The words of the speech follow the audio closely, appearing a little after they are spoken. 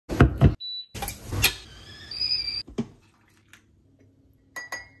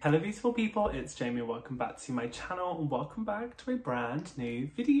Hello beautiful people, it's Jamie. Welcome back to my channel and welcome back to a brand new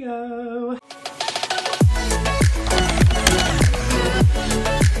video.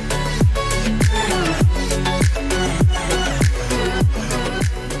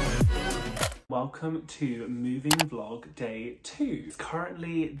 Welcome to moving vlog day 2. It's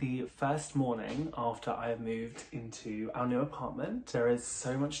currently the first morning after I have moved into our new apartment. There is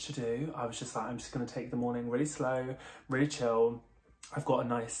so much to do. I was just like, I'm just going to take the morning really slow, really chill. I've got a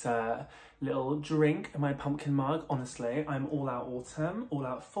nice little drink in my pumpkin mug. Honestly, I'm all out autumn, all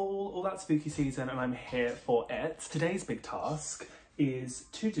out fall, all out spooky season, and I'm here for it. Today's big task is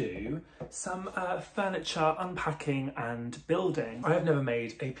to do some furniture unpacking and building. I have never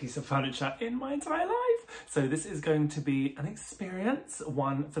made a piece of furniture in my entire life, so this is going to be an experience,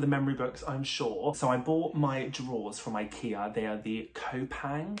 one for the memory books, I'm sure. So I bought my drawers from IKEA. They are the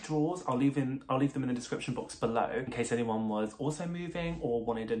Copang drawers. I'll leave them in the description box below in case anyone was also moving or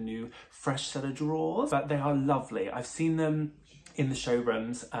wanted a new fresh set of drawers. But they are lovely. I've seen them in the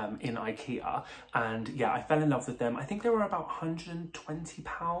showrooms in IKEA, and yeah, I fell in love with them. I think they were about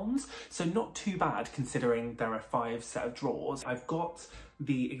 £120, so not too bad considering there are 5 set of drawers. I've got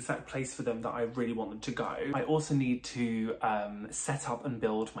the exact place for them that I really want them to go. I also need to set up and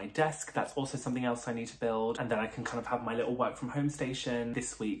build my desk. That's also something else I need to build, and then I can kind of have my little work from home station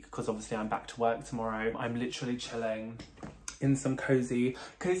this week because obviously I'm back to work tomorrow. I'm literally chilling in some cozy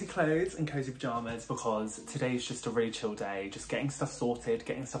clothes and cozy pajamas because today's just a really chill day, just getting stuff sorted,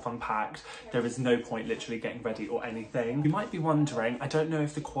 getting stuff unpacked. There is no point literally getting ready or anything. You might be wondering, I don't know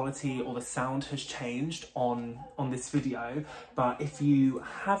if the quality or the sound has changed on this video, but if you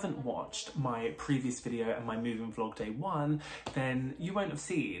haven't watched my previous video and my moving vlog day 1, then you won't have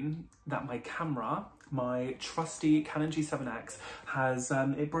seen that my camera, my trusty Canon G7X, has,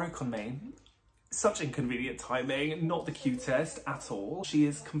 it broke on me. Such inconvenient timing, not the cutest at all. She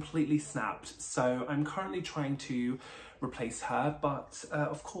is completely snapped, so I'm currently trying to replace her, but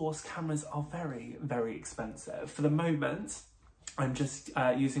of course cameras are very, very expensive. For the moment, I'm just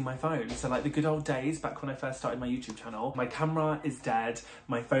using my phone. So like the good old days back when I first started my YouTube channel, my camera is dead,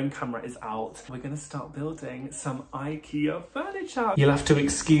 my phone camera is out. We're gonna start building some IKEA furniture. You'll have to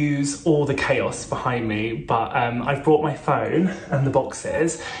excuse all the chaos behind me, but I've brought my phone and the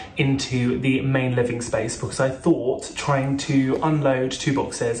boxes into the main living space because I thought trying to unload 2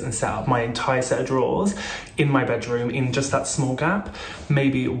 boxes and set up my entire set of drawers in my bedroom in just that small gap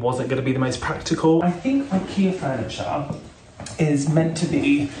maybe wasn't gonna be the most practical. I think IKEA furniture is meant to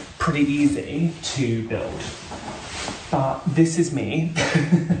be pretty easy to build, but this is me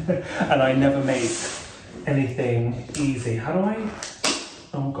and I never make anything easy. How do I,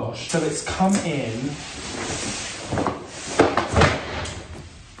 oh gosh. So it's come in,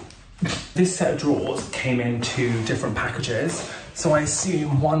 this set of drawers came in 2 different packages, so I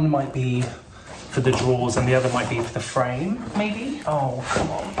assume one might be for the drawers and the other might be for the frame, maybe? Oh, come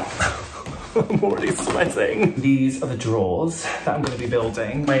on. I'm already sweating. These are the drawers that I'm going to be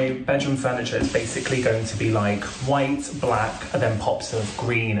building. My bedroom furniture is basically going to be like white, black, and then pops of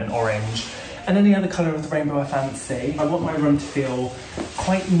green and orange, and any other colour of the rainbow I fancy. I want my room to feel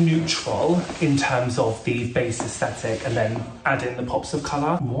quite neutral in terms of the base aesthetic and then add in the pops of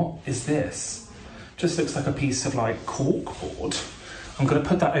colour. What is this? Just looks like a piece of like corkboard. I'm going to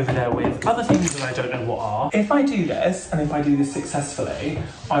put that over there with other things that I don't know what are. If I do this, and if I do this successfully,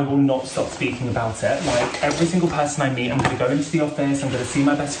 I will not stop speaking about it. Like every single person I meet, I'm going to go into the office, I'm going to see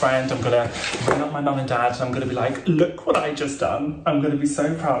my best friend, I'm going to ring up my mum and dad, and I'm going to be like, look what I just done. I'm going to be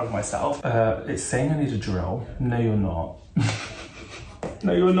so proud of myself. It's saying I need a drill. No, you're not.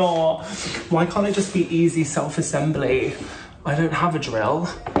 No, you're not. Why can't it just be easy self-assembly? I don't have a drill.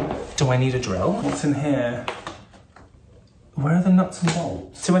 Do I need a drill? What's in here? Where are the nuts and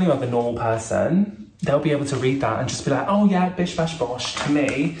bolts? To any other normal person, they'll be able to read that and just be like, oh yeah, bish bash bosh. To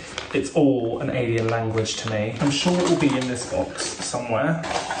me, it's all an alien language to me. I'm sure it will be in this box somewhere.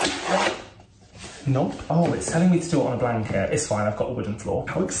 Nope. Oh, it's telling me to do it on a blanket. It's fine, I've got a wooden floor.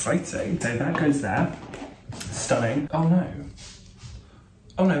 How exciting. So that goes there. Stunning. Oh no.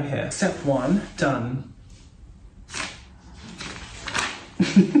 Oh no, here. Step 1, done.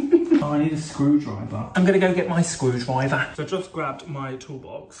 Oh, I need a screwdriver. I'm gonna go get my screwdriver. So I just grabbed my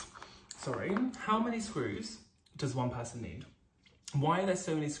toolbox. Sorry. How many screws does one person need? Why are there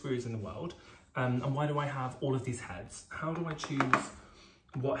so many screws in the world? And why do I have all of these heads? How do I choose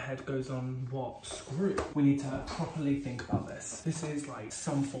what head goes on what screw? We need to properly think about this. This is like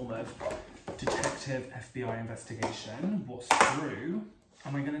some form of detective FBI investigation. What screw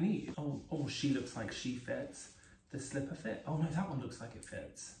am I gonna need? Oh, she looks like she fits. The slipper fit? Oh no, that one looks like it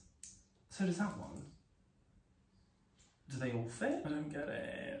fits. So does that one. Do they all fit? I don't get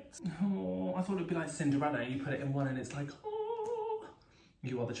it. Oh, I thought it'd be like Cinderella. You put it in one and it's like, oh,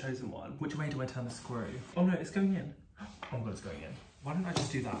 you are the chosen one. Which way do I turn the screw? Oh no, it's going in. Oh my God, it's going in. Why don't I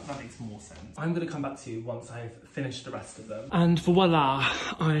just do that? That makes more sense. I'm gonna come back to you once I've finished the rest of them. And voila,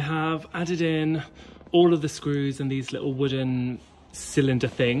 I have added in all of the screws and these little wooden cylinder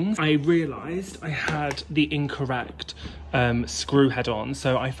things. I realised I had the incorrect screw head on,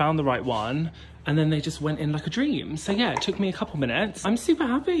 so I found the right one and then they just went in like a dream. So yeah, it took me a couple minutes. I'm super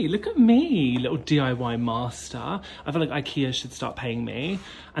happy. Look at me, little DIY master. I feel like IKEA should start paying me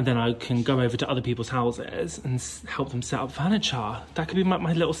and then I can go over to other people's houses and help them set up furniture. That could be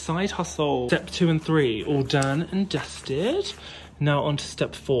my little side hustle. Step 2 and 3, all done and dusted. Now on to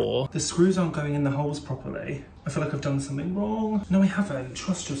step 4. The screws aren't going in the holes properly. I feel like I've done something wrong. No, I haven't.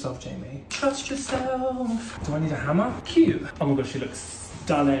 Trust yourself, Jamie. Trust yourself. Do I need a hammer? Cute. Oh my gosh, she looks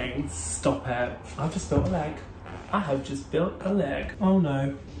stunning. Stop it. I've just built a leg. I have just built a leg. Oh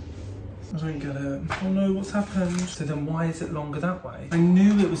no. I don't get it. Oh no, what's happened? So then why is it longer that way? I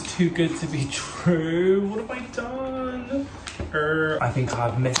knew it was too good to be true. What have I done? I think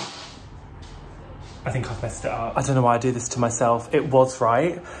I've messed it up. I don't know why I do this to myself. It was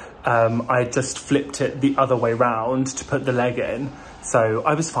right. I just flipped it the other way round to put the leg in. So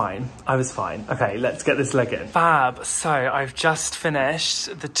I was fine. I was fine. Okay, let's get this leg in. Fab. So I've just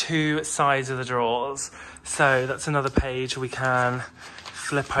finished the 2 sides of the drawers. So that's another page we can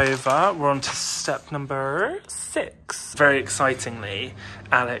flip over. We're on to step number 6. Very excitingly,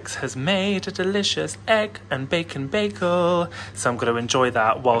 Alex has made a delicious egg and bacon bagel. So I'm going to enjoy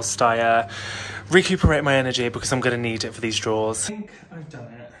that whilst I recuperate my energy because I'm going to need it for these drawers. I think I've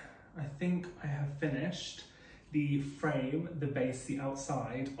done it. I think I have finished the frame, the base, the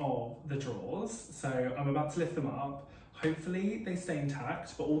outside of the drawers. So I'm about to lift them up. Hopefully they stay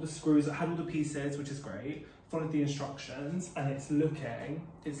intact, but all the screws, I had all the pieces, which is great. Followed the instructions and it's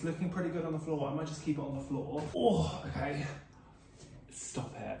looking pretty good on the floor. I might just keep it on the floor. Oh, okay.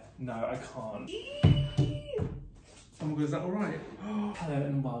 Stop it. No, I can't. Oh my God, is that all right? Hello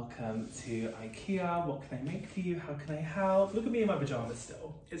and welcome to IKEA. What can I make for you? How can I help? Look at me in my pajamas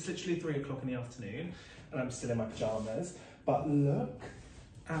still. It's literally 3 o'clock in the afternoon and I'm still in my pajamas. But look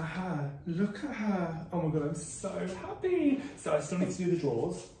at her. Look at her. Oh my God, I'm so happy. So I still need to do the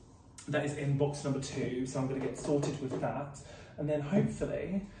drawers. That is in box number 2. So I'm gonna get sorted with that. And then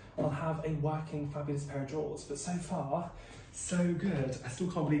hopefully I'll have a working fabulous pair of drawers. But so far, so good. I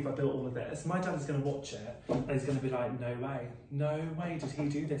still can't believe I built all of this. My dad is going to watch it and he's going to be like, no way did he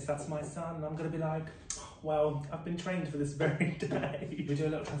do this, that's my son. And I'm going to be like, well, I've been trained for this very day. Should we do a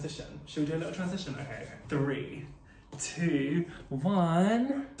little transition? Should we do a little transition? Okay. 3, 2,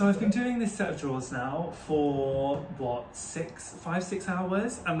 1. So I've been doing this set of drawers now for what, 5-6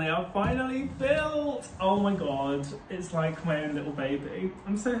 hours and they are finally built. Oh my God, it's like my own little baby.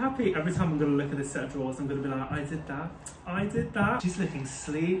 I'm so happy. Every time I'm gonna look at this set of drawers, I'm gonna be like, I did that. She's looking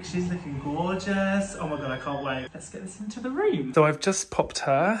sleek, she's looking gorgeous. Oh my God, I can't wait. Let's get this into the room. So I've just popped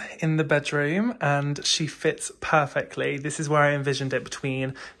her in the bedroom and she fits perfectly. This is where I envisioned it,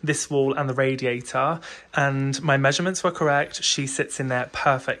 between this wall and the radiator, and my measurements were correct. She sits in there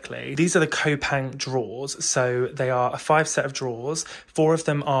perfectly. These are the Copang drawers. So they are a 5 set of drawers. 4 of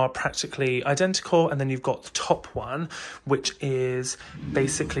them are practically identical. And then you've got the top one, which is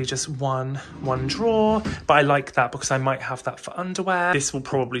basically just one drawer. But I like that because I might have that for underwear. This will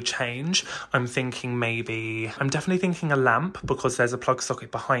probably change. I'm definitely thinking a lamp because there's a plug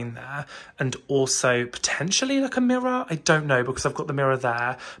socket behind there. And also potentially like a mirror. I don't know because I've got the mirror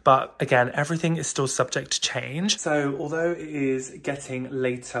there. But again, everything is still subject to change. So although it is getting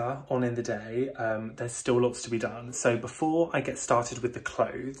later on in the day, there's still lots to be done. So before I get started with the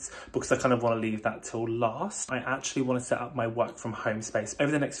clothes, because I kind of want to leave that till last, I actually want to set up my work from home space.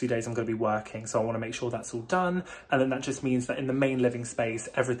 Over the next few days, I'm going to be working, so I want to make sure that's all done. And then that just means that in the main living space,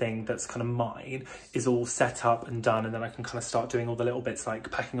 everything that's kind of mine is all set up and done. And then I can kind of start doing all the little bits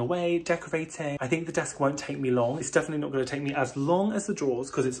like packing away, decorating. I think the desk won't take me long. It's definitely not going to take me as long as the drawers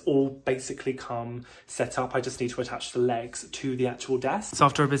because it's all basically come set up. I just need to attach the legs to the actual desk. So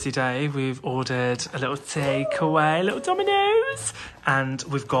after a busy day, we've ordered a little takeaway, little Domino's, and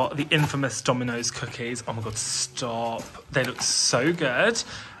we've got the infamous Domino's cookies. Oh my God, stop. They look so good.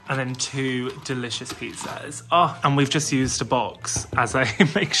 And then 2 delicious pizzas. Oh, and we've just used a box as a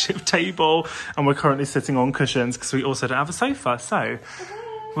makeshift table and we're currently sitting on cushions because we also don't have a sofa. So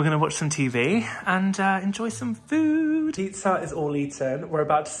we're gonna watch some TV and enjoy some food. Pizza is all eaten. We're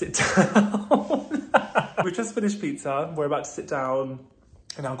about to sit down. We've just finished pizza. We're about to sit down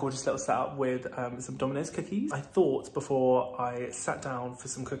in our gorgeous little setup with some Domino's cookies. I thought before I sat down for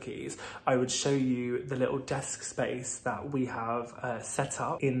some cookies, I would show you the little desk space that we have set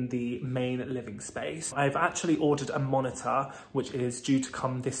up in the main living space. I've actually ordered a monitor, which is due to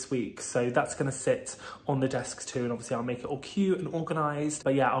come this week. So that's gonna sit on the desk too, and obviously I'll make it all cute and organized.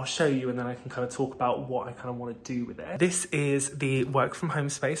 But yeah, I'll show you and then I can kind of talk about what I kind of want to do with it. This is the work from home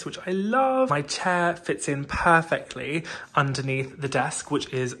space, which I love. My chair fits in perfectly underneath the desk,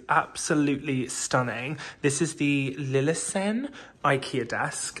 which is absolutely stunning. This is the Lillesen IKEA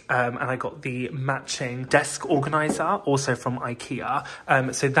desk, and I got the matching desk organizer also from IKEA.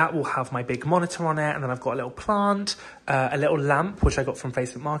 So that will have my big monitor on it, and then I've got a little plant, a little lamp, which I got from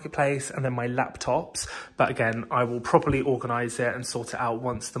Facebook Marketplace, and then my laptops. But again, I will properly organize it and sort it out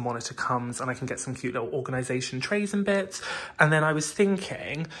once the monitor comes, and I can get some cute little organization trays and bits. And then I was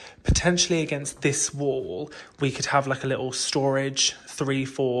thinking, potentially against this wall, we could have like a little storage,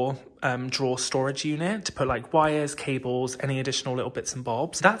 3-4 drawer storage unit to put like wires, cables, any additional little bits and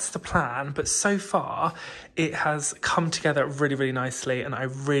bobs. That's the plan, but so far it has come together really, really nicely and I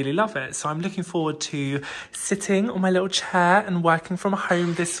really love it. So I'm looking forward to sitting on my little chair and working from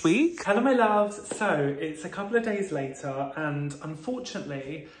home this week. Hello my loves, so it's a couple of days later and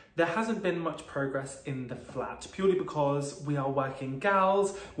unfortunately there hasn't been much progress in the flat, purely because we are working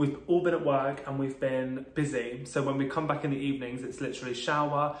gals, we've all been at work and we've been busy. So when we come back in the evenings, it's literally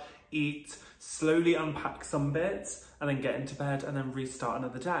shower, eat, slowly unpack some bits, and then get into bed and then restart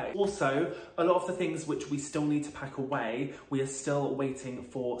another day. Also, a lot of the things which we still need to pack away, we are still waiting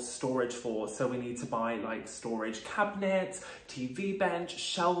for storage for. So we need to buy like storage cabinets, TV bench,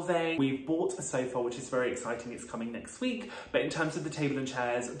 shelving. We've bought a sofa, which is very exciting. It's coming next week. But in terms of the table and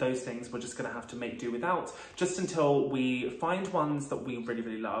chairs, those things we're just gonna have to make do without, just until we find ones that we really,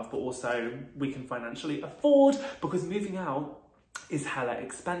 really love, but also we can financially afford, because moving out is hella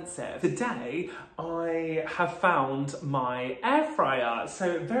expensive. Today, I have found my air fryer.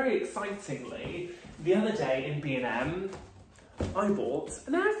 So very excitingly, the other day in B&M, I bought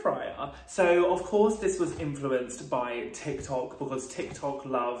an air fryer. So of course this was influenced by TikTok, because TikTok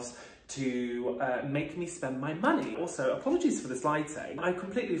loves to make me spend my money. Also, apologies for this lighting. I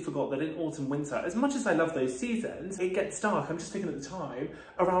completely forgot that in autumn, winter, as much as I love those seasons, it gets dark. I'm just thinking at the time,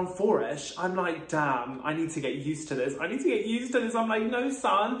 around 4ish, I'm like, damn, I need to get used to this. I need to get used to this. I'm like, no,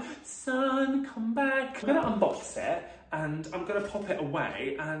 sun, come back. I'm gonna unbox it and I'm gonna pop it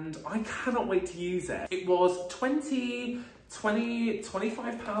away and I cannot wait to use it. It was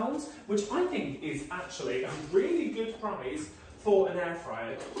 25 pounds, which I think is actually a really good price for an air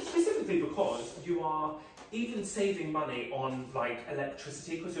fryer, specifically because you are even saving money on like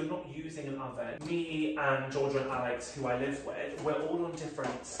electricity, because you're not using an oven. Me and Georgia and Alex, who I live with, we're all on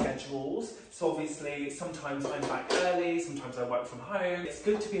different schedules. So obviously sometimes I'm back early, sometimes I work from home. It's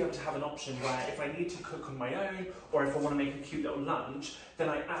good to be able to have an option where if I need to cook on my own, or if I want to make a cute little lunch, then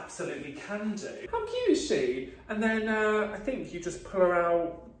I absolutely can do. How cute is she? And then I think you just pull her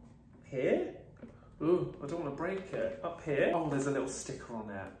out here. Ooh, I don't want to break it. Up here. Oh, there's a little sticker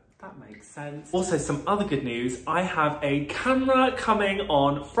on it. That makes sense. Also, some other good news. I have a camera coming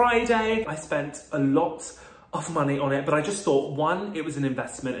on Friday. I spent a lot of money on it, but I just thought, one, it was an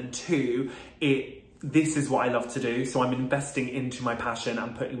investment, and two, this is what I love to do. So I'm investing into my passion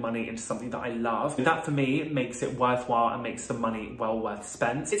and putting money into something that I love. That for me makes it worthwhile and makes the money well worth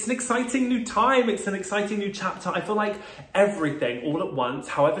spent. It's an exciting new time. It's an exciting new chapter. I feel like everything all at once,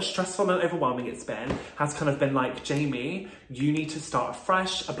 however stressful and overwhelming it's been, has kind of been like, Jamie, you need to start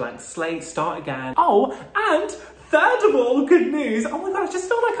afresh, a blank slate, start again. Oh, and third of all, good news. Oh my God, I just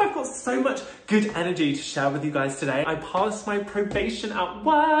feel like I've got so much good energy to share with you guys today. I passed my probation at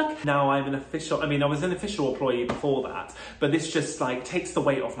work. Now I'm an official, I was an official employee before that, but this just like takes the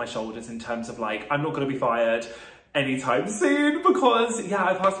weight off my shoulders in terms of like, I'm not gonna be fired anytime soon, because yeah,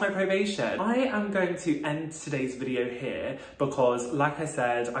 I passed my probation. I am going to end today's video here because, like I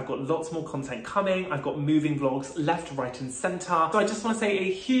said, I've got lots more content coming. I've got moving vlogs left, right and center. So I just want to say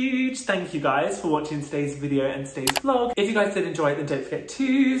a huge thank you guys for watching today's video and today's vlog. If you guys did enjoy it, then don't forget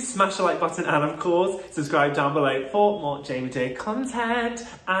to smash the like button and of course subscribe down below for more Jamie J content,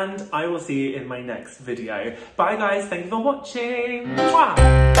 and I will see you in my next video. Bye guys, thank you for watching.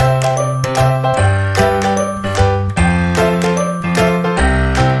 Mwah!